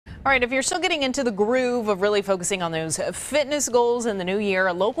All right, if you're still getting into the groove of really focusing on those fitness goals in the new year,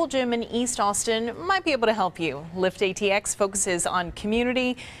 a local gym in East Austin might be able to help you. Lift ATX focuses on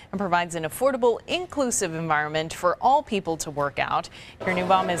community and provides an affordable, inclusive environment for all people to work out. Your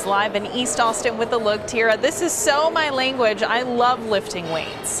Neubaum is live in East Austin with a look. Tierra, this is so my language. I love lifting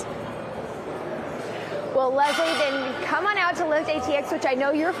weights. Well, Leslie, then come on out to Lift ATX, which I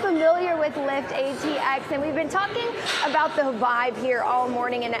know you're familiar with Lift ATX, and we've been talking about the vibe here all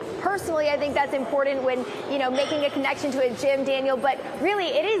morning, and personally, I think that's important when, making a connection to a gym, Daniel, but really,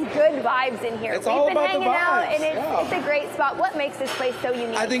 it is good vibes in here. It's all about the vibes. We've been hanging out, and it's a great spot. What makes this place so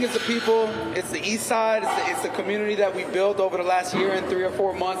unique? I think it's the people, it's the east side, it's the community that we built over the last year and 3 or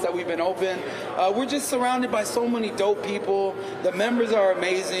 4 months that we've been open. We're just surrounded by so many dope people. The members are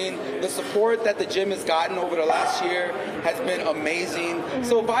amazing. The support that the gym has gotten over the last year has been amazing. Mm-hmm.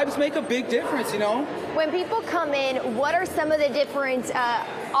 So vibes make a big difference, When people come in, what are some of the different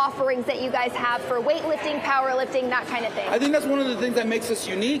offerings that you guys have for weightlifting, powerlifting, that kind of thing? I think that's one of the things that makes us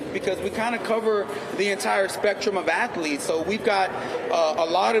unique, because we kind of cover the entire spectrum of athletes. So we've got a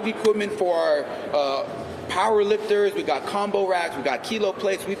lot of equipment for our power lifters, we got combo racks, we got kilo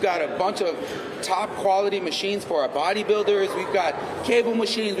plates, we've got a bunch of top quality machines for our bodybuilders, we've got cable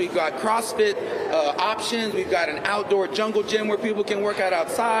machines, we've got CrossFit options, we've got an outdoor jungle gym where people can work out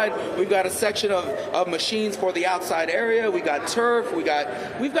outside, we've got a section of machines for the outside area, we got turf, we've got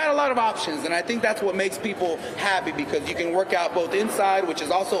a lot of options, and I think that's what makes people happy, because you can work out both inside, which is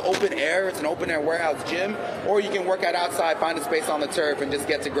also open air, it's an open air warehouse gym, or you can work out outside, find a space on the turf and just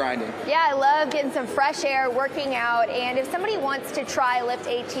get to grinding. Yeah, I love getting some fresh air, working out, and if somebody wants to try Lift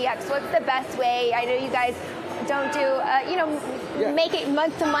ATX, what's the best way? I know you guys don't do, make it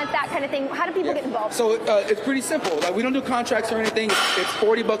month to month, that kind of thing. How do people get involved? So it's pretty simple. Like, we don't do contracts or anything. It's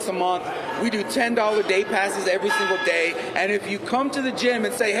 $40 a month. We do $10 day passes every single day. And if you come to the gym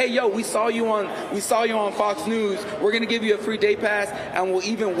and say, "Hey, yo, we saw you on Fox News," we're going to give you a free day pass, and we'll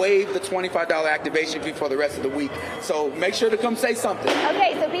even waive the $25 activation fee for the rest of the week. So make sure to come say something.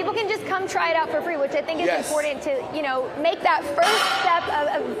 Okay, so people can just come try it out for free, which I think is important to, make that first step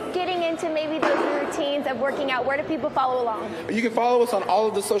of getting into maybe those routines of working out. Where do people follow along? You can follow us on all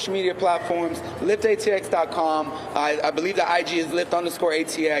of the social media platforms, liftatx.com. I believe the IG is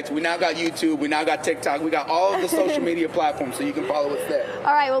lift_ATX. We now got YouTube. We now got TikTok. We got all of the social media platforms, so you can follow us there.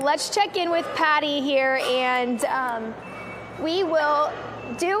 All right, well, let's check in with Patty here, and we will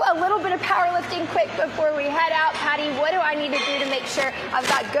do a little bit of powerlifting quick before we head out. Patty, what do I need to do to make sure I've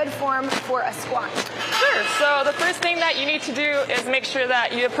got good form for a squat? Sure. So the first thing that you need to do is make sure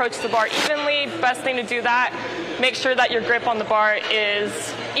that you approach the bar evenly. Best thing to do that, make sure that your grip on the bar is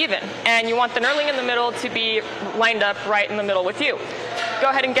even. And you want the knurling in the middle to be lined up right in the middle with you. Go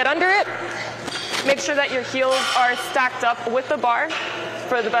ahead and get under it. Make sure that your heels are stacked up with the bar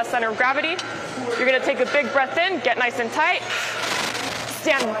for the best center of gravity. You're going to take a big breath in, get nice and tight.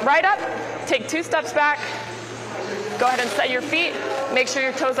 Stand right up, take 2 steps back, go ahead and set your feet, make sure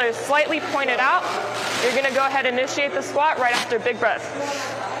your toes are slightly pointed out. You're gonna go ahead and initiate the squat right after a big breath.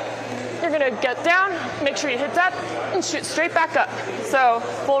 You're gonna get down, make sure you hit up, and shoot straight back up. So,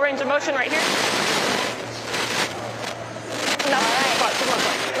 full range of motion right here. All right.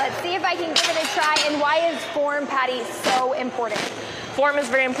 Let's see if I can give it a try, and why is form, Patty, so important? Form is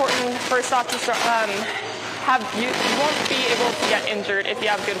very important. First off, to start, you won't be able to get injured if you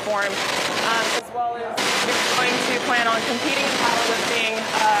have good form, as well as if you're going to plan on competing in powerlifting,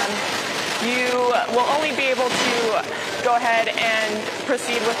 you will only be able to go ahead and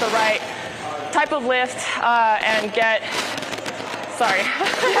proceed with the right type of lift and get, sorry.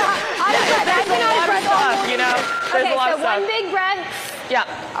 There's a lot of stuff, There's a lot of stuff. One big breath. Yeah.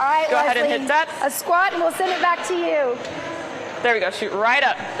 All right, go ahead and hit that. A squat, and we'll send it back to you. There we go. Shoot right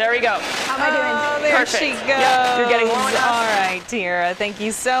up. There we go. How am I doing? Oh, there Perfect. she goes. Yep. You're getting low enough. All right, Tierra. Thank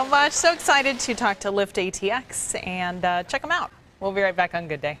you so much. So excited to talk to Lift ATX and check them out. We'll be right back on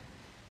Good Day.